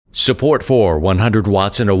Support for 100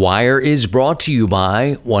 Watts and a Wire is brought to you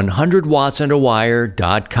by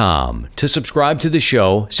 100wattsandawire.com. To subscribe to the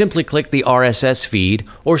show, simply click the RSS feed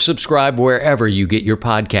or subscribe wherever you get your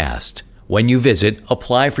podcast. When you visit,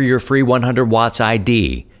 apply for your free 100 Watts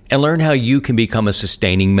ID and learn how you can become a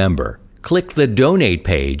sustaining member. Click the donate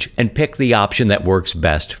page and pick the option that works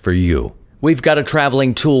best for you. We've got a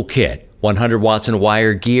traveling toolkit, 100 Watts and a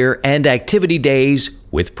Wire gear, and activity days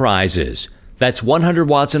with prizes. That's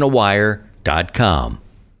 100wattsandawire.com.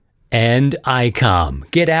 And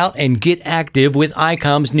ICOM. Get out and get active with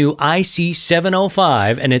ICOM's new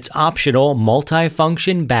IC705 and its optional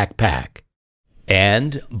multifunction backpack.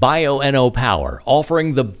 And Bioenno Power,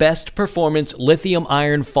 offering the best performance lithium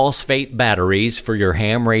iron phosphate batteries for your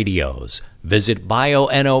ham radios. Visit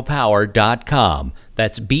bioennopower.com.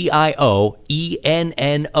 That's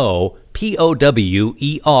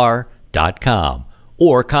BIOENNOPOWER.com.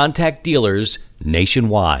 Or contact dealers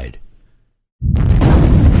nationwide.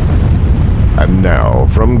 And now,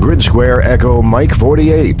 from Grid Square Echo Mike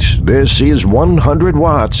 48, this is 100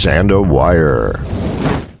 Watts and a Wire.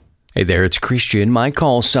 Hey there, it's Christian. My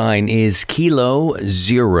call sign is Kilo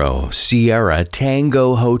Zero Sierra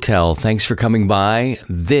Tango Hotel. Thanks for coming by.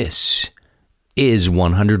 This is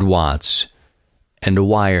 100 Watts and a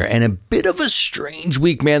Wire. And a bit of a strange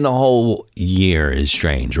week, man. The whole year is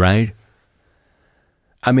strange, right?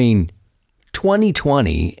 I mean,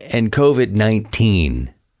 2020 and COVID-19,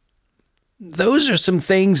 those are some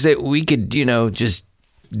things that we could, just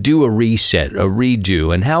do a reset, a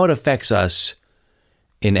redo, and how it affects us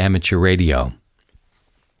in amateur radio.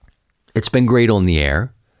 It's been great on the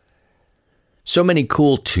air. So many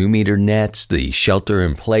cool 2-meter nets, the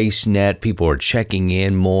shelter-in-place net. People are checking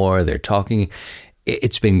in more. They're talking.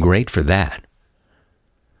 It's been great for that.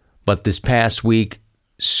 But this past week,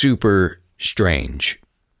 super strange.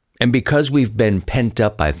 And because we've been pent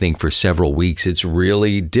up, I think, for several weeks, it's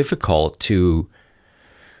really difficult to,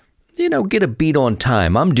 get a beat on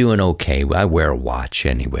time. I'm doing okay. I wear a watch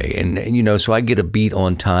anyway. And so I get a beat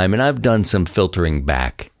on time. And I've done some filtering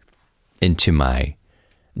back into my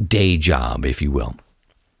day job, if you will.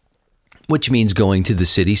 Which means going to the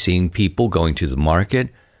city, seeing people, going to the market.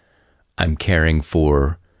 I'm caring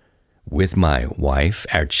for, with my wife,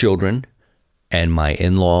 our children, and my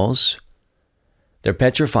in-laws. They're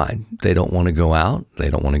petrified. They don't want to go out.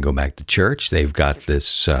 They don't want to go back to church. They've got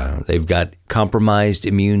they've got compromised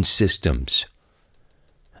immune systems.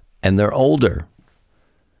 And they're older.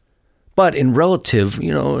 But in relative,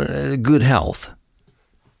 good health.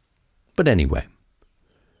 But anyway.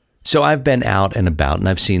 So I've been out and about and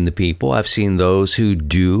I've seen the people. I've seen those who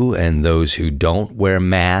do and those who don't wear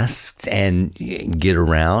masks and get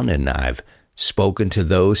around. And I've spoken to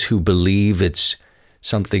those who believe it's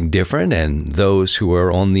something different, and those who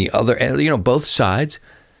are on the other end, both sides.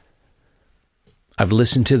 I've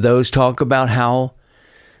listened to those talk about how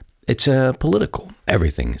it's political.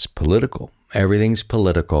 Everything is political. Everything's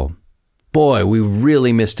political. Boy, we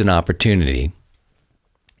really missed an opportunity.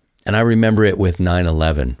 And I remember it with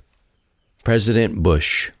 9/11. President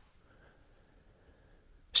Bush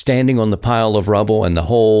standing on the pile of rubble, and the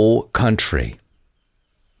whole country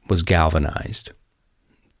was galvanized.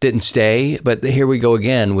 Didn't stay, but here we go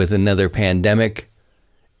again with another pandemic.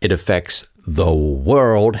 It affects the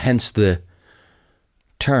world, hence the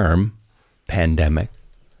term pandemic.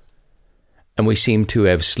 And we seem to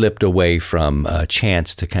have slipped away from a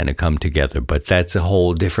chance to kind of come together, but that's a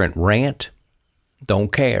whole different rant.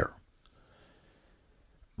 Don't care.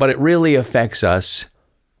 But it really affects us.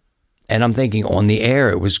 And I'm thinking on the air,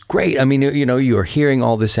 it was great. I mean, you're hearing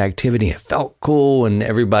all this activity. It felt cool, and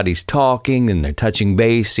everybody's talking, and they're touching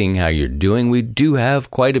base, seeing how you're doing. We do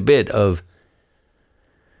have quite a bit of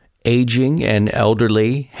aging and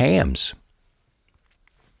elderly hams.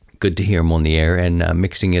 Good to hear them on the air and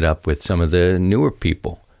mixing it up with some of the newer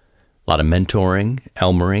people. A lot of mentoring,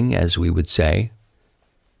 Elmering, as we would say.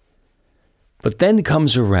 But then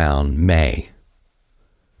comes around May.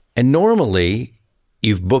 And normally,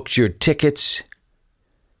 you've booked your tickets,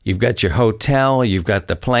 you've got your hotel, you've got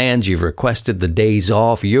the plans, you've requested the days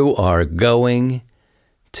off. You are going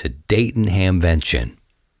to Dayton Hamvention.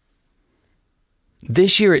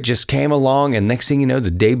 This year it just came along, and next thing you know, the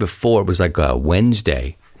day before, it was like a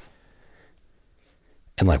Wednesday.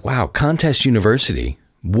 And wow, Contest University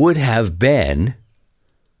would have been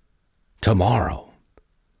tomorrow.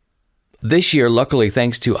 This year, luckily,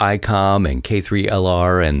 thanks to ICOM and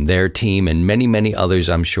K3LR and their team and many, many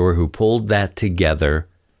others, I'm sure, who pulled that together,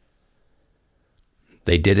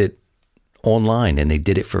 they did it online and they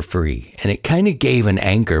did it for free. And it kind of gave an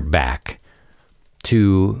anchor back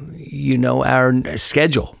to, our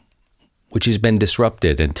schedule. which has been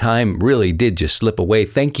disrupted, and time really did just slip away.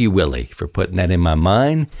 Thank you, Willie, for putting that in my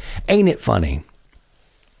mind. Ain't it funny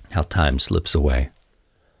how time slips away?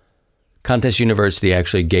 Contest University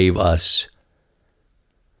actually gave us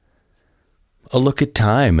a look at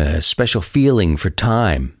time, a special feeling for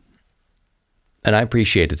time. And I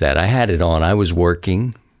appreciated that. I had it on. I was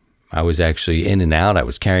working. I was actually in and out. I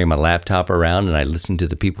was carrying my laptop around, and I listened to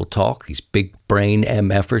the people talk, these big brain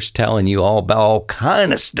MFers telling you all about all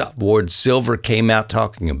kind of stuff. Ward Silver came out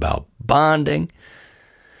talking about bonding.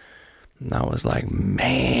 And I was like,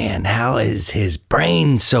 man, how is his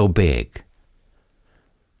brain so big?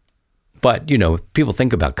 But, people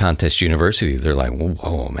think about Contest University. They're like,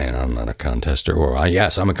 oh, man, I'm not a contester. Or,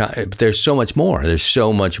 yes, I'm a But there's so much more. There's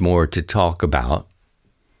so much more to talk about.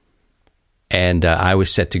 And I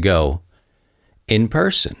was set to go in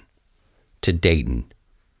person to Dayton.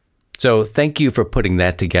 So thank you for putting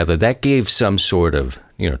that together. That gave some sort of,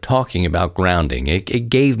 talking about grounding. It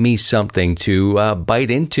gave me something to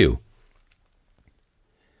bite into.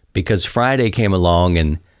 Because Friday came along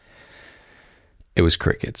and it was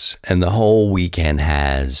crickets. And the whole weekend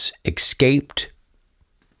has escaped.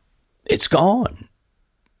 It's gone.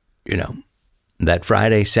 That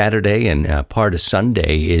Friday, Saturday, and part of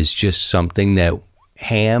Sunday is just something that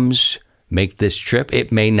hams make this trip.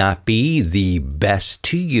 It may not be the best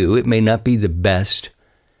to you. It may not be the best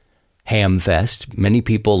ham fest. Many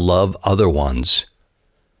people love other ones.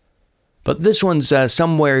 But this one's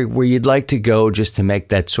somewhere where you'd like to go just to make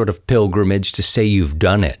that sort of pilgrimage to say you've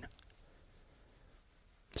done it.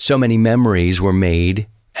 So many memories were made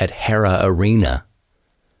at Hara Arena.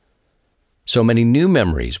 So many new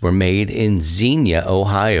memories were made in Xenia,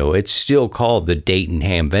 Ohio. It's still called the Dayton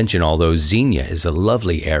Hamvention, although Xenia is a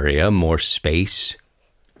lovely area, more space.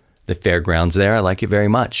 The fairgrounds there, I like it very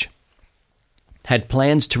much. Had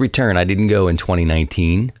plans to return. I didn't go in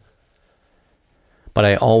 2019, but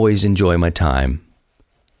I always enjoy my time.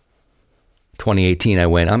 2018, I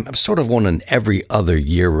went. I'm sort of on an every other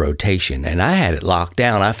year rotation, and I had it locked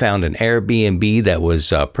down. I found an Airbnb that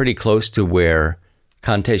was pretty close to where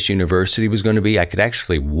Contest University was going to be. I could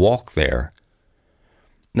actually walk there.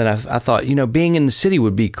 Then I thought, being in the city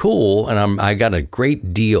would be cool, and I got a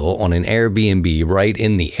great deal on an Airbnb right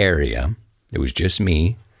in the area. It was just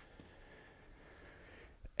me.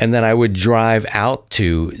 And then I would drive out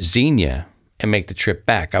to Xenia and make the trip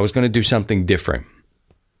back. I was going to do something different.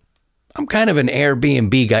 I'm kind of an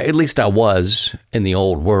Airbnb guy. At least I was in the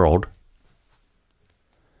old world.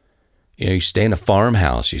 You stay in a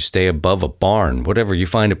farmhouse, you stay above a barn, whatever. You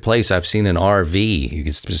find a place. I've seen an RV. You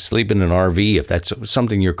can sleep in an RV if that's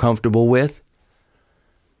something you're comfortable with.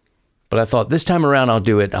 But I thought this time around I'll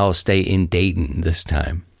do it. I'll stay in Dayton this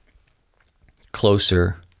time.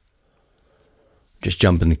 Closer. Just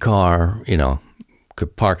jump in the car,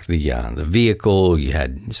 could park the vehicle. You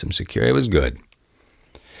had some security. It was good.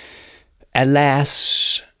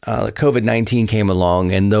 Alas, COVID-19 came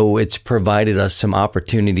along, and though it's provided us some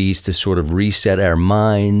opportunities to sort of reset our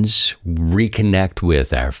minds, reconnect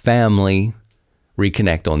with our family,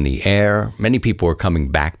 reconnect on the air, many people are coming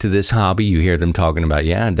back to this hobby. You hear them talking about,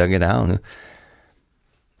 I dug it out.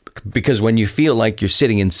 Because when you feel like you're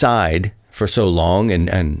sitting inside for so long,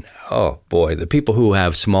 and oh boy, the people who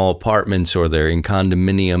have small apartments, or they're in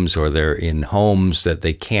condominiums, or they're in homes that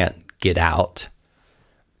they can't get out,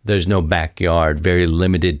 there's no backyard, very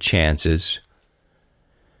limited chances.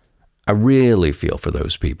 I really feel for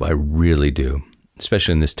those people. I really do,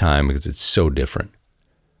 especially in this time because it's so different.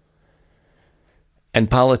 And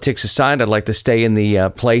politics aside, I'd like to stay in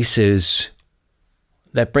the places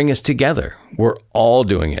that bring us together. We're all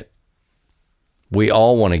doing it. We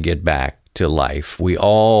all want to get back to life. We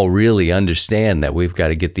all really understand that we've got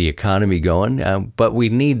to get the economy going, but we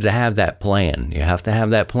need to have that plan. You have to have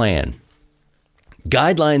that plan.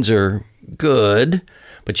 Guidelines are good,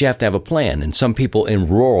 but you have to have a plan. And some people in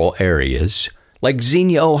rural areas, like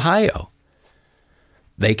Xenia, Ohio,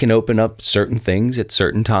 they can open up certain things at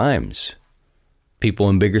certain times. People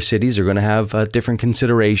in bigger cities are going to have different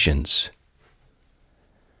considerations.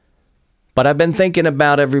 But I've been thinking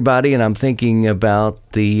about everybody, and I'm thinking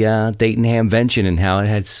about the Dayton Hamvention and how it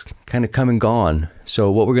has kind of come and gone.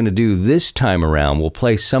 So what we're going to do this time around, we'll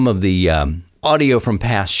play some of the audio from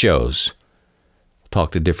past shows.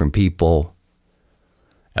 Talk to different people.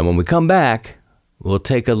 And when we come back, we'll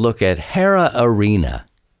take a look at Hara Arena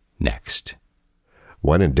next.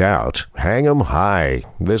 When in doubt, hang 'em high.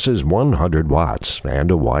 This is 100 watts and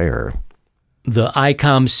a wire. The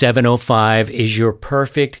ICOM 705 is your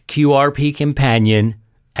perfect QRP companion,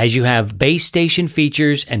 as you have base station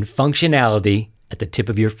features and functionality at the tip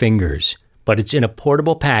of your fingers. But it's in a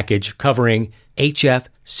portable package covering HF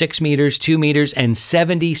 6 meters, 2 meters, and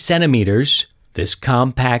 70 centimeters, this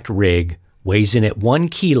compact rig weighs in at 1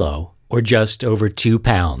 kilo or just over 2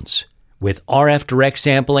 pounds. With RF direct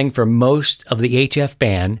sampling for most of the HF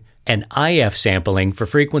band and IF sampling for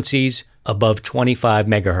frequencies above 25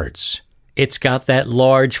 megahertz. It's got that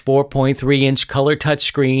large 4.3-inch color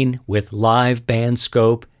touchscreen with live band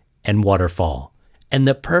scope and waterfall. And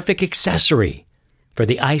the perfect accessory for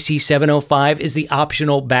the IC705 is the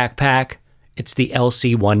optional backpack. It's the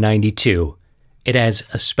LC192. It has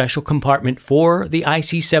a special compartment for the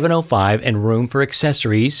IC705 and room for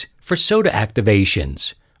accessories for soda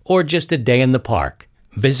activations or just a day in the park.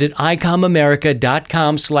 Visit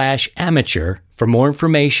icomamerica.com/amateur for more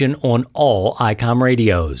information on all ICOM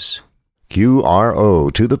radios.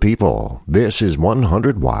 QRO to the people. This is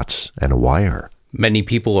 100 watts and a wire. Many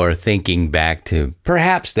people are thinking back to,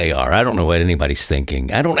 perhaps they are. I don't know what anybody's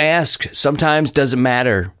thinking. I don't ask. Sometimes doesn't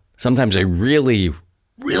matter. Sometimes I really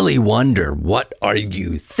wonder, what are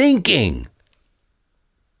you thinking?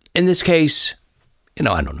 In this case, I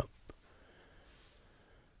don't know.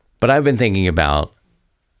 But I've been thinking about,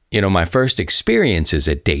 my first experiences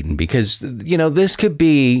at Dayton because, this could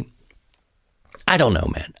be, I don't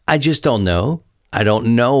know, man. I just don't know. I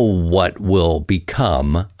don't know what will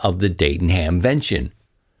become of the Dayton Hamvention.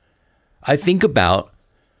 I think about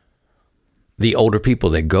the older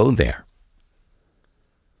people that go there.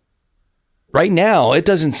 Right now, it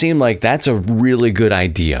doesn't seem like that's a really good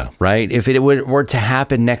idea, right? If it were to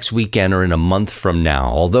happen next weekend or in a month from now,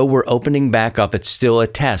 although we're opening back up, it's still a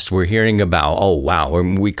test. We're hearing about, oh, wow,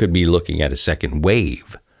 we could be looking at a second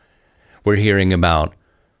wave. We're hearing about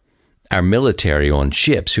our military on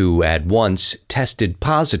ships who at once tested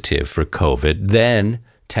positive for COVID, then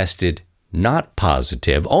tested not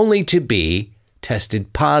positive, only to be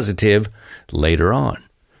tested positive later on.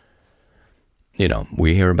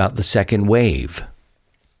 We hear about the second wave.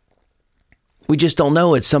 We just don't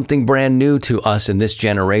know. It's something brand new to us in this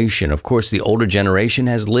generation. Of course, the older generation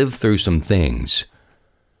has lived through some things.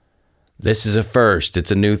 This is a first. It's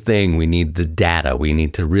a new thing. We need the data. We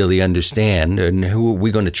need to really understand. And who are we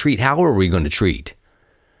going to treat? How are we going to treat?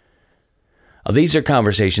 These are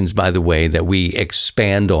conversations, by the way, that we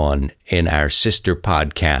expand on in our sister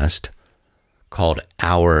podcast called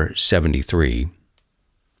Hour 73,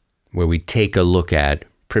 where we take a look at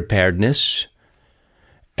preparedness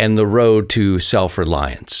and the road to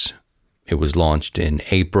self-reliance. It was launched in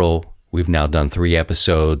April. We've now done 3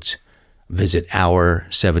 episodes. Visit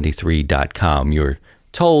hour73.com. You're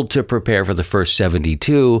told to prepare for the first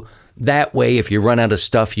 72. That way, if you run out of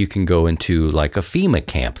stuff, you can go into like a FEMA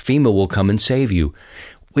camp. FEMA will come and save you.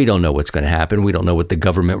 We don't know what's going to happen. We don't know what the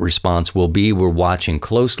government response will be. We're watching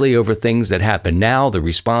closely over things that happen now, the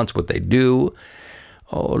response, what they do.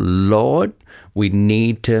 Oh, Lord, we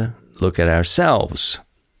need to look at ourselves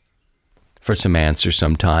for some answers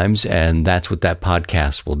sometimes, and that's what that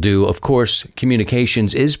podcast will do. Of course,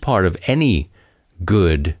 communications is part of any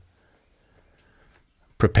good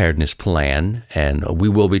preparedness plan, and we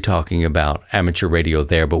will be talking about amateur radio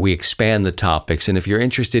there, but we expand the topics, and if you're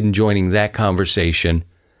interested in joining that conversation,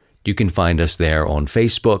 you can find us there on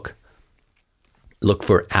Facebook. Look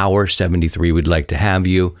for Hour 73. We'd like to have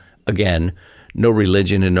you. Again, no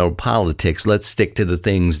religion and no politics. Let's stick to the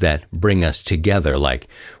things that bring us together. Like,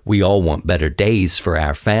 we all want better days for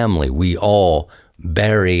our family. We all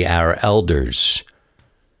bury our elders.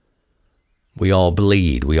 We all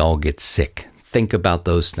bleed. We all get sick. Think about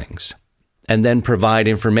those things. And then provide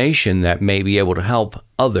information that may be able to help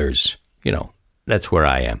others. That's where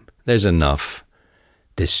I am. There's enough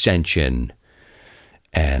dissension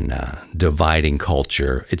and dividing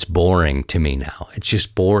culture. It's boring to me now. It's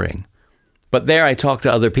just boring. But there I talk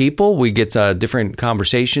to other people. We get different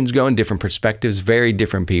conversations going, different perspectives. Very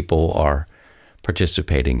different people are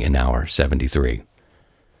participating in Hour 73.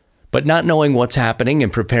 But not knowing what's happening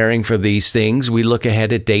and preparing for these things, we look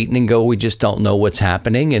ahead at Dayton and go, we just don't know what's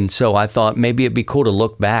happening. And so I thought maybe it'd be cool to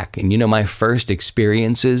look back. And my first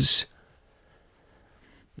experiences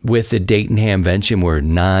with the Dayton Hamvention were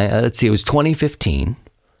it was 2015.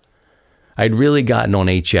 I'd really gotten on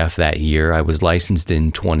HF that year. I was licensed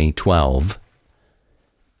in 2012.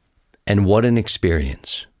 And what an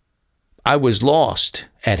experience. I was lost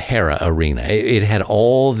at Hara Arena. It had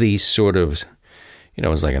all these sort of, it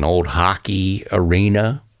was like an old hockey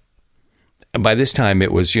arena. And by this time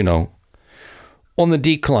it was, on the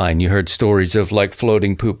decline. You heard stories of like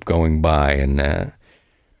floating poop going by. And,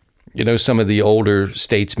 some of the older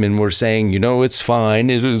statesmen were saying, it's fine.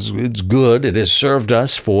 It's good. It has served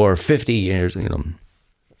us for 50 years.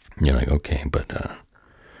 You're like, okay, but,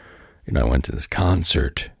 I went to this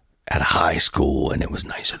concert at a high school and it was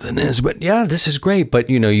nicer than this. But yeah, this is great. But,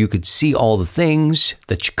 you could see all the things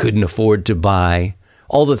that you couldn't afford to buy,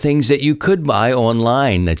 all the things that you could buy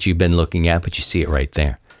online that you've been looking at, but you see it right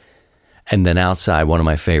there. And then outside, one of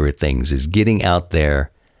my favorite things is getting out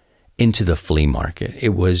there into the flea market.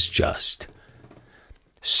 It was just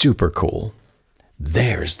super cool.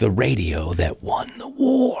 There's the radio that won the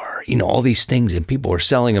war. All these things, and people are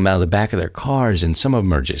selling them out of the back of their cars, and some of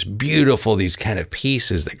them are just beautiful, these kind of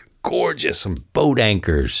pieces that are gorgeous, some boat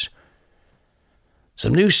anchors,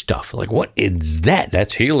 some new stuff. Like, what is that?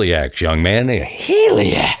 That's Heliax, young man.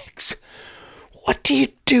 Heliax? What do you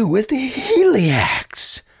do with the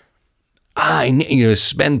Heliax? I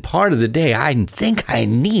spend part of the day, I think I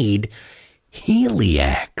need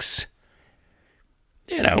Heliax.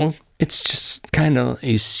 It's just kind of,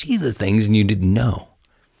 you see the things and you didn't know.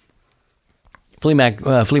 Flea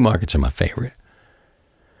markets are my favorite.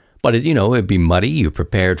 But, it'd be muddy. You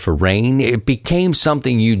prepared for rain. It became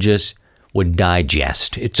something you just would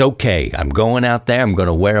digest. It's okay. I'm going out there. I'm going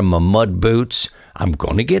to wear my mud boots. I'm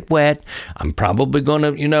going to get wet. I'm probably going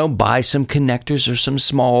to, buy some connectors or some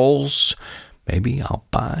smalls. Maybe I'll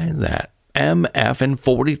buy that MF and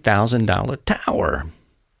 $40,000 tower.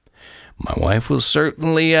 My wife will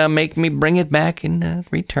certainly make me bring it back and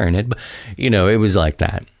return it. But, it was like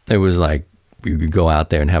that. It was like you could go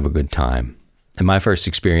out there and have a good time. And my first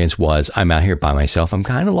experience was, I'm out here by myself. I'm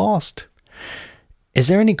kind of lost. Is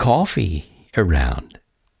there any coffee around?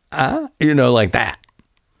 Like that.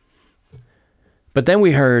 But then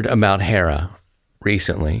we heard about Hera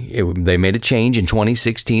recently. They made a change in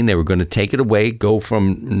 2016. They were going to take it away, go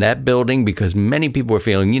from that building, because many people were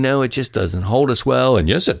feeling, it just doesn't hold us well. And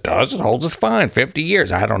yes, it does. It holds us fine. 50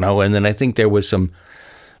 years. I don't know. And then I think there was some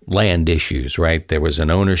land issues, right? There was an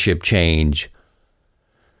ownership change.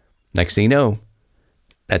 Next thing you know,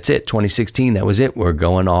 that's it. 2016, that was it. We're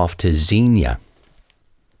going off to Xenia.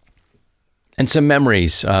 And some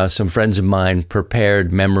memories. Some friends of mine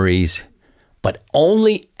prepared memories, but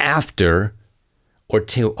only after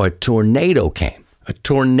a tornado came. A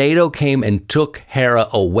tornado came and took Hera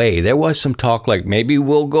away. There was some talk like maybe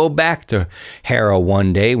we'll go back to Hera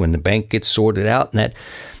one day when the bank gets sorted out and that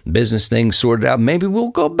business thing sorted out. Maybe we'll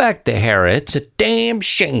go back to Hera. It's a damn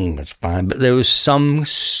shame. It's fine. But there was some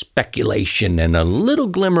speculation and a little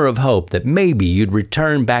glimmer of hope that maybe you'd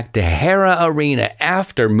return back to Hera Arena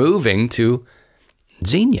after moving to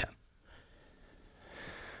Xenia.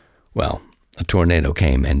 Well, a tornado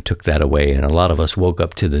came and took that away, and a lot of us woke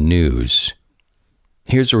up to the news.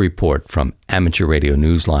 Here's a report from Amateur Radio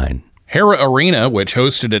Newsline. Hera Arena, which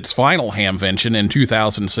hosted its final hamvention in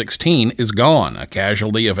 2016, is gone, a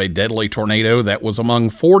casualty of a deadly tornado that was among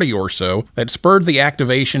 40 or so that spurred the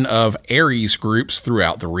activation of Ares groups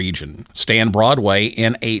throughout the region. Stan Broadway,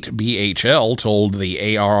 N8BHL, told the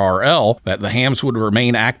ARRL that the hams would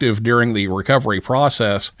remain active during the recovery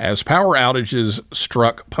process as power outages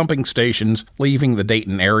struck pumping stations, leaving the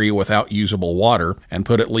Dayton area without usable water, and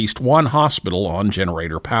put at least one hospital on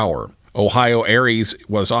generator power. Ohio Ares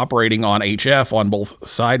was operating on HF on both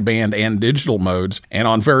sideband and digital modes and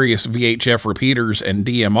on various VHF repeaters and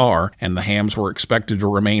DMR, and the hams were expected to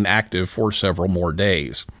remain active for several more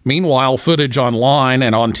days. Meanwhile, footage online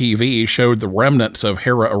and on TV showed the remnants of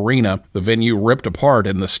Hera Arena, the venue ripped apart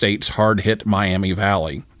in the state's hard-hit Miami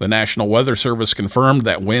Valley. The National Weather Service confirmed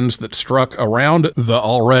that winds that struck around the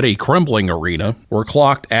already crumbling arena were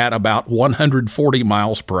clocked at about 140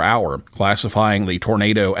 miles per hour, classifying the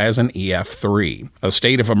tornado as an EF3. A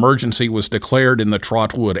state of emergency was declared in the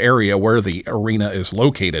Trotwood area where the arena is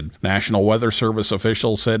located. National Weather Service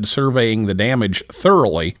officials said surveying the damage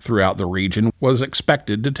thoroughly throughout the region was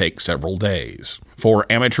expected to take several days.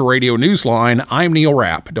 For Amateur Radio Newsline, I'm Neil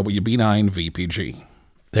Rapp, WB9 VPG.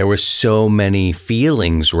 There were so many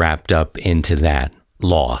feelings wrapped up into that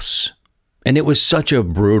loss. And it was such a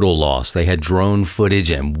brutal loss. They had drone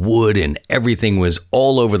footage and wood and everything was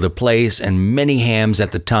all over the place. And many hams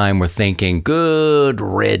at the time were thinking, good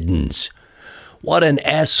riddance. What an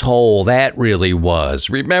S-hole that really was.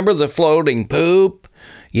 Remember the floating poop?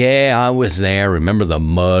 Yeah, I was there. Remember the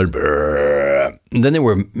mud? Brrr. And then there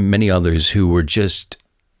were many others who were just,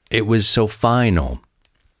 it was so final.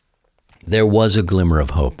 There was a glimmer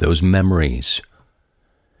of hope. Those memories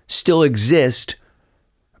still exist,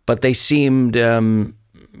 but they seemed, to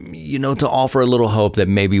offer a little hope that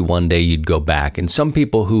maybe one day you'd go back. And some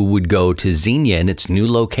people who would go to Xenia in its new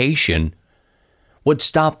location would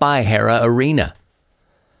stop by Hera Arena.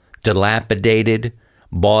 Dilapidated,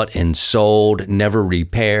 bought and sold, never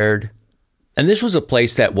repaired. And this was a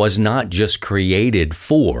place that was not just created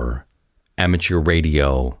for amateur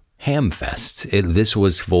radio hamfests. This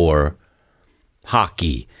was for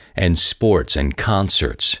hockey and sports and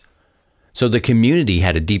concerts. So the community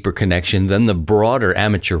had a deeper connection than the broader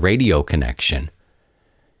amateur radio connection.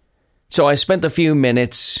 So I spent a few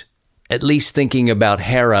minutes at least thinking about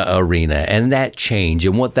Hara Arena and that change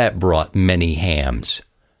and what that brought many hams.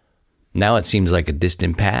 Now it seems like a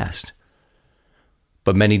distant past.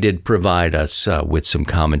 But many did provide us with some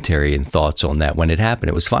commentary and thoughts on that when it happened.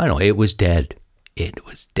 It was final. It was dead. It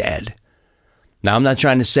was dead. Now, I'm not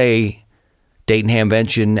trying to say Dayton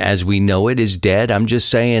Hamvention as we know it is dead. I'm just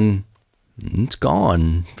saying it's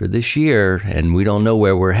gone for this year, and we don't know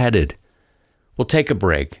where we're headed. We'll take a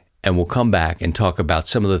break, and we'll come back and talk about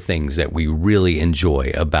some of the things that we really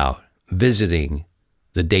enjoy about visiting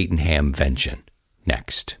the Dayton Hamvention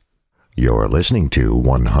next. You're listening to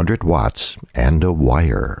 100 Watts and a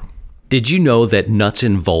Wire. Did you know that Nuts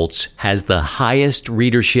and Volts has the highest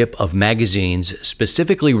readership of magazines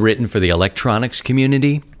specifically written for the electronics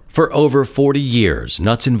community? For over 40 years,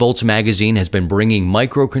 Nuts and Volts magazine has been bringing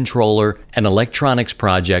microcontroller and electronics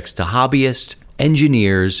projects to hobbyists,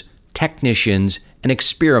 engineers, technicians, and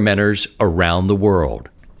experimenters around the world.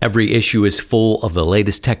 Every issue is full of the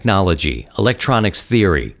latest technology, electronics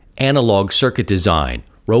theory, analog circuit design,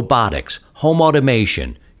 robotics, home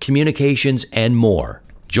automation, communications, and more.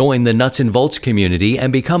 Join the Nuts and Volts community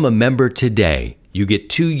and become a member today. You get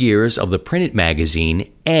 2 years of the printed magazine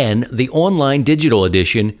and the online digital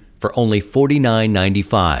edition for only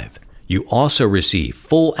 $49.95. You also receive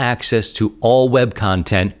full access to all web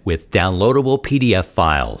content with downloadable PDF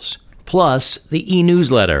files, plus the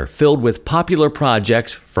e-newsletter filled with popular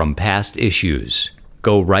projects from past issues.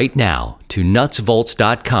 Go right now to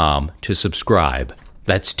nutsvolts.com to subscribe.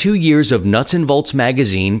 That's 2 years of Nuts and Volts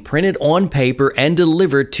magazine printed on paper and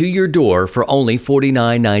delivered to your door for only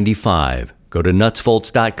 $49.95. Go to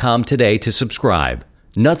nutsvolts.com today to subscribe.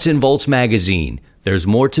 Nuts and Volts magazine. There's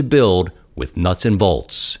more to build with Nuts and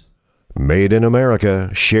Volts. Made in America,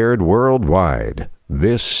 shared worldwide.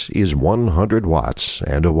 This is 100 Watts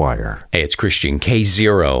and a Wire. Hey, it's Christian,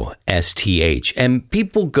 K0STH. And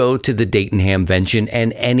people go to the Dayton Hamvention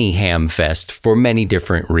and any ham fest for many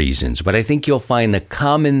different reasons. But I think you'll find the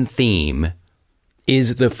common theme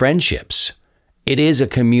is the friendships. It is a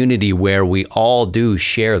community where we all do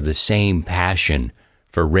share the same passion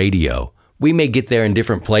for radio. We may get there in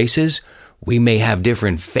different places. We may have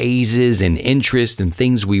different phases and interests and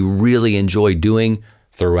things we really enjoy doing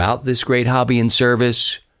throughout this great hobby and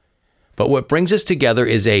service. But what brings us together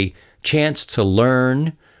is a chance to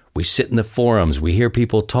learn. We sit in the forums, we hear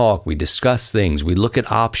people talk, we discuss things, we look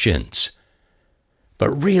at options. But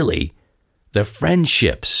really, the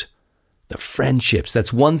friendships,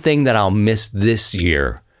 that's one thing that I'll miss this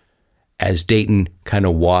year as Dayton kind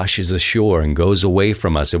of washes ashore and goes away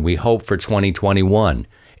from us, and we hope for 2021.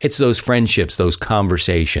 It's those friendships, those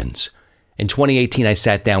conversations. In 2018, I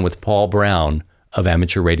sat down with Paul Brown of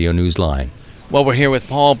Amateur Radio Newsline. Well, we're here with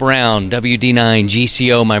Paul Brown, WD9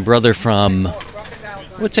 GCO, my brother from, I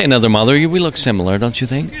would say another mother. We look similar, don't you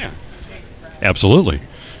think? Yeah, absolutely.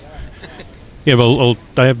 I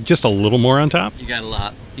have just a little more on top. You got a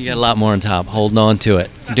lot. You got a lot more on top. Holding on to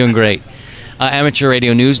it. You're doing great. Amateur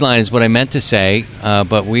Radio Newsline is what I meant to say,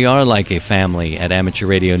 but we are like a family at Amateur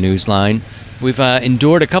Radio Newsline. We've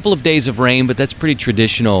endured a couple of days of rain, but that's pretty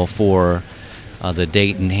traditional for the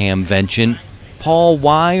Dayton Hamvention. Paul,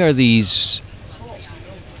 why are these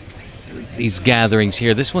gatherings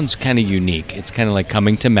here? This one's kind of unique. It's kind of like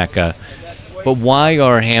coming to Mecca. But why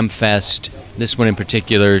are Hamfest, this one in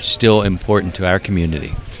particular, still important to our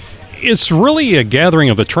community? It's really a gathering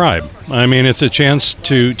of the tribe. I mean, it's a chance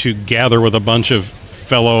to gather with a bunch of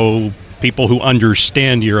fellow people who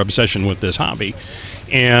understand your obsession with this hobby.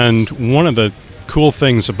 And one of the cool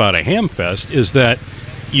things about a Hamfest is that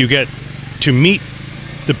you get to meet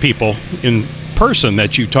the people in person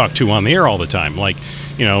that you talk to on the air all the time. Like,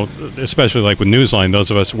 you know, especially like with Newsline, those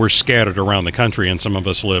of us, we're scattered around the country, and some of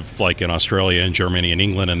us live like in Australia and Germany and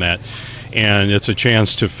England and that. And it's a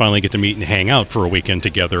chance to finally get to meet and hang out for a weekend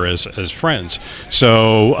together as friends.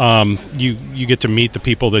 So you get to meet the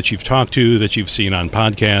people that you've talked to, that you've seen on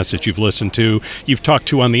podcasts, that you've listened to, you've talked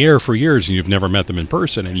to on the air for years, and you've never met them in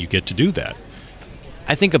person, and you get to do that.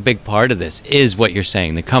 I think a big part of this is what you're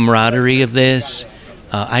saying, the camaraderie of this.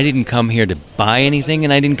 I didn't come here to buy anything,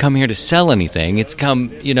 and I didn't come here to sell anything. It's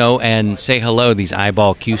come, and say hello, these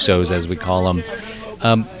eyeball QSOs, as we call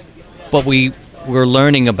them. But we're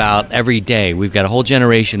learning about every day. We've got a whole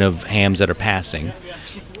generation of hams that are passing.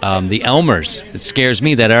 The Elmers, it scares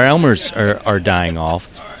me that our Elmers are dying off.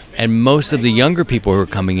 And most of the younger people who are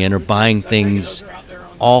coming in are buying things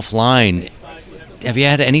offline. Have you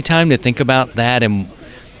had any time to think about that and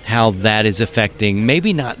how that is affecting,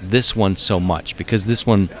 maybe not this one so much, because this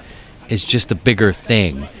one is just a bigger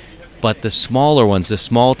thing, but the smaller ones, the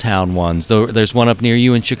small town ones. There's one up near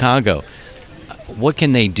you in Chicago. What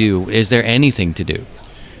can they do? Is there anything to do?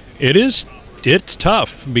 It's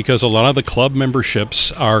tough because a lot of the club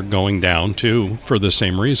memberships are going down too for the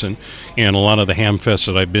same reason, and a lot of the ham fests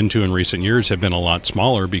that I've been to in recent years have been a lot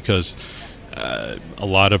smaller because a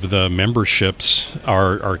lot of the memberships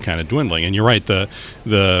are kind of dwindling. And you're right,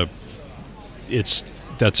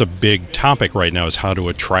 that's a big topic right now, is how to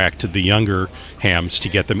attract the younger hams to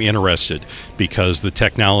get them interested, because the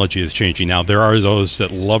technology is changing. Now, there are those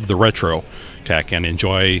that love the retro tech and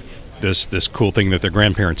enjoy this cool thing that their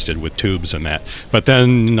grandparents did with tubes and that. But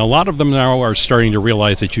then a lot of them now are starting to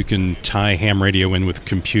realize that you can tie ham radio in with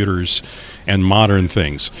computers and modern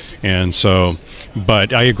things. And so,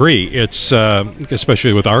 but I agree, it's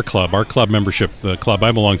especially with our club membership, the club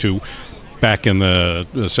I belong to. Back in the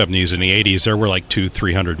 70s and the 80s, there were like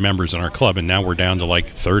 200-300 members in our club, and now we're down to like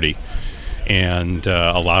 30. And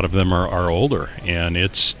a lot of them are older, and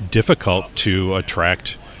it's difficult to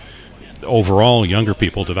attract overall younger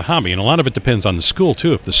people to the hobby. And a lot of it depends on the school,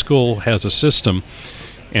 too. If the school has a system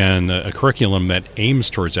and a curriculum that aims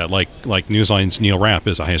towards that, like Newsline's Neil Rapp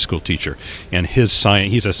is a high school teacher, and he's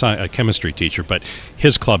a chemistry teacher, but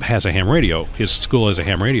his club has a ham radio. His school has a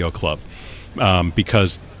ham radio club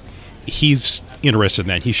because he's interested in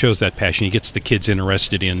that. He shows that passion. He gets the kids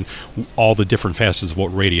interested in all the different facets of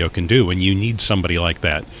what radio can do, and you need somebody like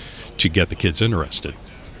that to get the kids interested.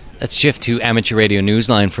 Let's shift to Amateur Radio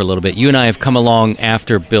Newsline for a little bit. You and I have come along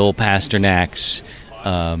after Bill Pasternak's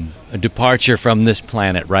departure from this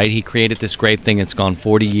planet, right? He created this great thing. It's gone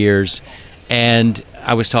 40 years. And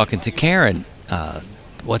I was talking to Karen,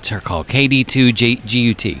 what's her call?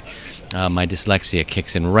 KD2GUT. My dyslexia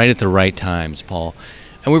kicks in right at the right times, Paul.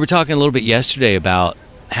 And we were talking a little bit yesterday about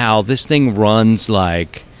how this thing runs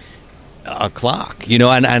like a clock,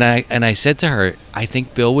 and I said to her, I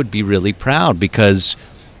think Bill would be really proud because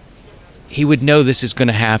he would know this is going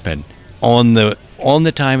to happen on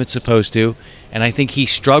the time it's supposed to, and I think he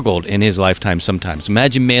struggled in his lifetime sometimes.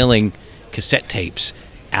 Imagine mailing cassette tapes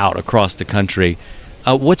out across the country.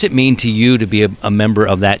 What's it mean to you to be a member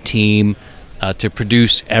of that team, to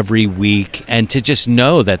produce every week, and to just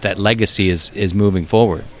know that legacy is moving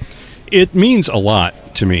forward? It means a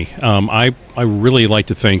lot to me. I really like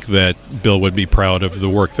to think that Bill would be proud of the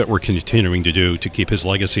work that we're continuing to do to keep his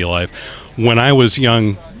legacy alive. When I was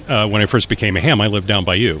young, when I first became a ham, I lived down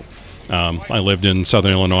by you. I lived in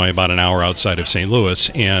southern Illinois, about an hour outside of St. Louis,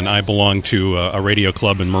 and I belonged to a radio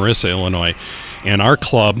club in Marissa, Illinois. And our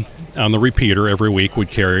club on the repeater every week would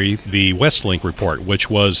carry the Westlink report, which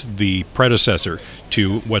was the predecessor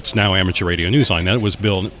to what's now Amateur Radio Newsline. That was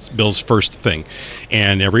Bill's first thing.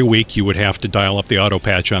 And every week you would have to dial up the auto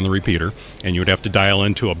patch on the repeater, and you would have to dial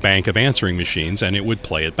into a bank of answering machines, and it would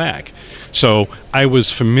play it back. So I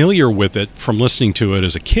was familiar with it from listening to it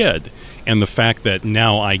as a kid, and the fact that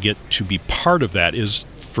now I get to be part of that is,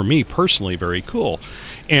 for me personally, very cool.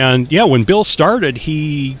 And yeah, when Bill started,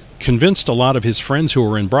 he convinced a lot of his friends who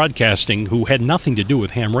were in broadcasting, who had nothing to do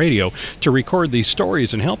with ham radio, to record these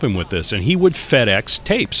stories and help him with this. And he would FedEx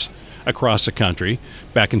tapes across the country,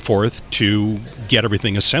 back and forth, to get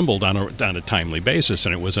everything assembled on a timely basis,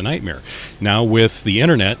 and it was a nightmare. Now with the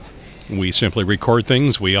internet, we simply record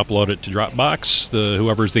things, we upload it to Dropbox,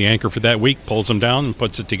 whoever's the anchor for that week pulls them down and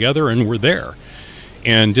puts it together, and we're there.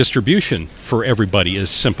 And distribution for everybody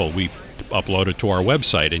is simple. We upload it to our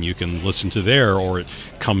website, and you can listen to there, or it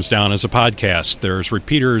comes down as a podcast. There's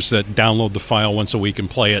repeaters that download the file once a week and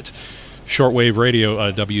play it. Shortwave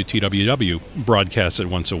radio, WTWW, broadcasts it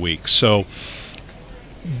once a week. So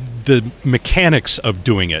the mechanics of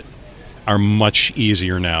doing it are much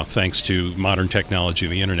easier now, thanks to modern technology,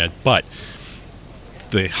 the internet. But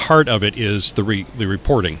the heart of it is the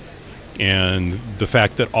reporting. And the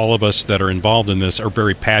fact that all of us that are involved in this are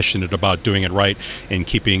very passionate about doing it right and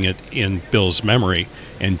keeping it in Bill's memory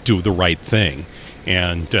and do the right thing.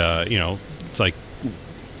 And, it's like,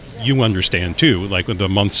 you understand too, like with the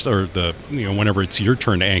months or whenever it's your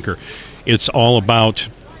turn to anchor, it's all about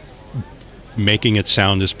making it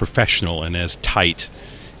sound as professional and as tight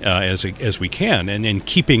as we can, and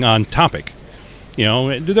keeping on topic. We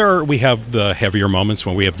have the heavier moments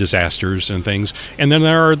when we have disasters and things, and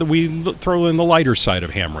then we throw in the lighter side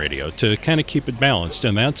of ham radio to kind of keep it balanced,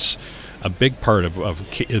 and that's a big part of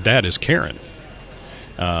that is Karen,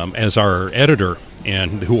 as our editor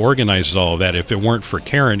and who organizes all of that. If it weren't for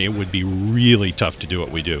Karen, it would be really tough to do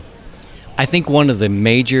what we do. I think one of the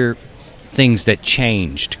major things that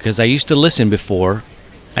changed, because I used to listen before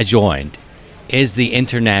I joined, is the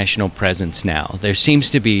international presence now. There seems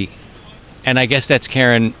to be, and I guess that's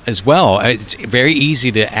Karen as well. It's very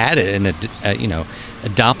easy to add it and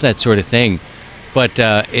adopt that sort of thing. But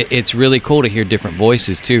it's really cool to hear different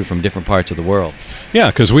voices, too, from different parts of the world. Yeah,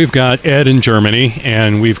 because we've got Ed in Germany,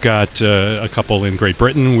 and we've got a couple in Great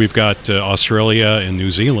Britain. We've got Australia and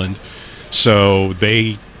New Zealand. So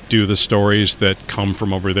they do the stories that come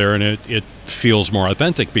from over there, and it feels more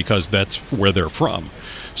authentic because that's where they're from.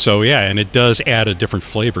 So, yeah, and it does add a different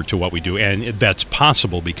flavor to what we do, and that's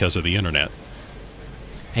possible because of the Internet.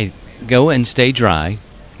 Hey, go and stay dry.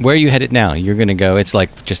 Where are you headed now? You're going to go, it's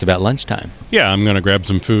like just about lunchtime. Yeah, I'm going to grab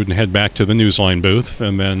some food and head back to the Newsline booth.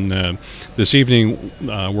 And then this evening,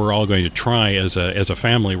 we're all going to try, as a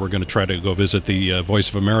family, we're going to try to go visit the Voice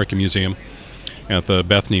of America Museum at the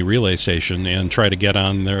Bethany Relay Station and try to get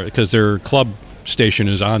on there, because their club station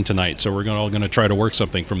is on tonight. So we're all going to try to work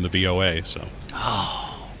something from the VOA. So.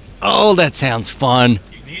 Oh, that sounds fun.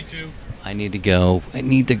 You need to. I need to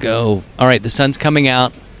go. All right, the sun's coming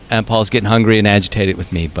out. Paul's getting hungry and agitated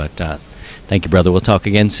with me, but thank you, brother. We'll talk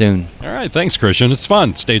again soon. All right, thanks, Christian. It's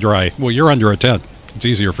fun. Stay dry. Well, you're under a tent. It's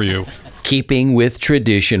easier for you. Keeping with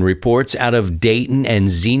tradition, reports out of Dayton and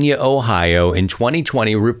Xenia, Ohio in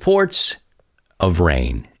 2020, reports of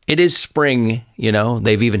rain. It is spring,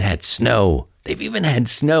 They've even had snow. at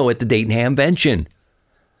the Dayton Hamvention.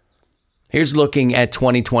 Here's looking at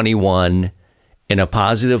 2021 in a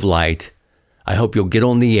positive light. I hope you'll get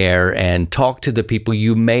on the air and talk to the people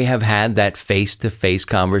you may have had that face-to-face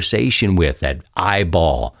conversation with, that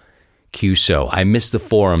eyeball QSO. I miss the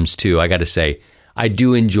forums, too. I got to say, I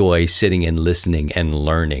do enjoy sitting and listening and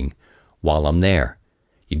learning while I'm there.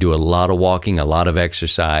 You do a lot of walking, a lot of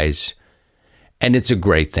exercise, and it's a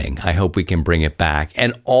great thing. I hope we can bring it back,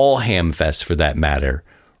 and all Hamfests for that matter,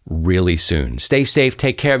 really soon. Stay safe,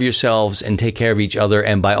 take care of yourselves, and take care of each other,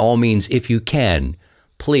 and by all means, if you can,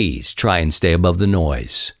 please try and stay above the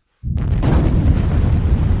noise.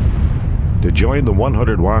 To join the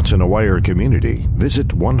 100 Watts in a Wire community, visit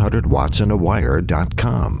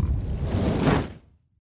 100wattsindawire.com.